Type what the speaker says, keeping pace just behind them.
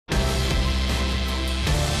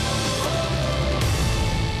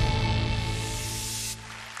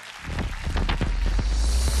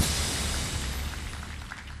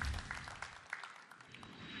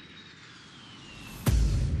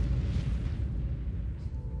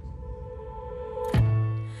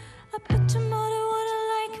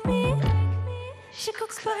She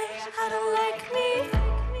cooks but I don't like me.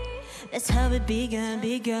 That's how it began.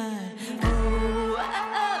 Oh, I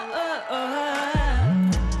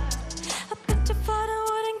bet your father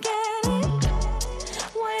wouldn't get it.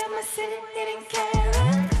 Why am I sitting eating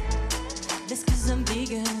carrot? That's 'cause I'm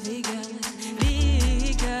vegan.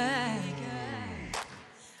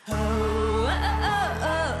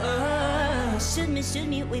 Shoot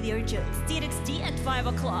me with your jokes. DXD at 5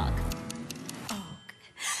 o'clock. Oh,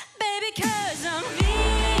 baby, 'cause I'm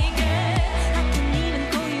vegan. I can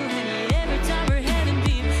even call you honey every time we're having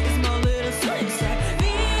beef. It's my little suicide.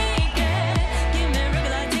 Vegan, give me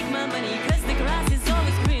regular, take my money, 'cause the grass is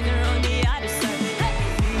always greener on the other side. Hey,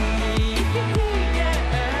 vegan.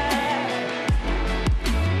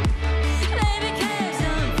 Baby, 'cause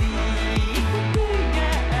I'm vegan.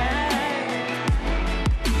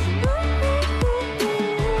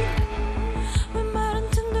 We met on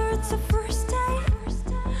Tinder, it's the first day.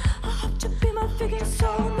 I hope to be my vegan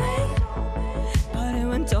soulmate, but it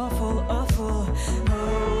went awful.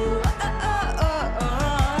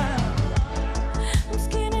 I'm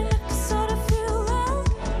skinny enough to sort of feel well,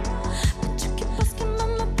 but you keep asking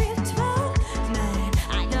on my B12. Man,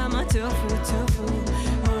 I got my tofu.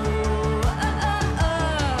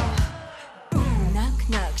 Boom, knock,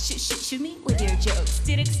 shoot me with your jokes.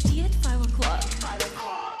 DXD at 5 o'clock.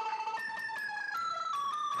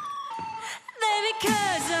 Baby,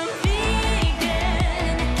 'cause I'm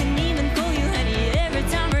vegan. I can even call you honey every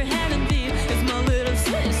time we're having beef. It's my little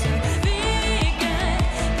sister. Vegan,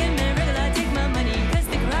 give me regular, take my money, 'cause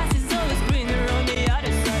the grass is always greener on the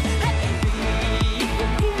other side. Hey, vegan.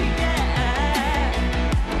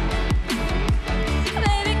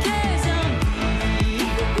 Baby, 'cause I'm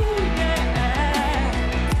vegan.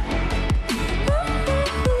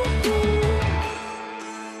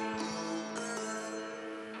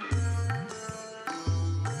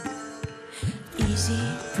 Easy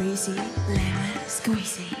breezy, lemon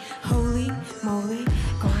squeezy, holy moly,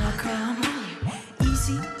 guacamole.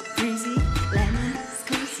 Easy breezy, lemon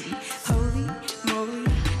squeezy, holy moly,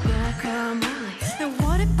 guacamole. And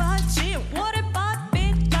what about you? What about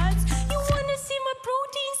big butts? You wanna see my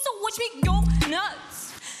protein, so watch me go nuts.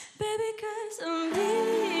 Baby, 'cause I'm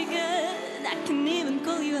vegan. I can even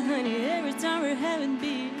call you honey every time we're having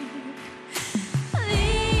beef.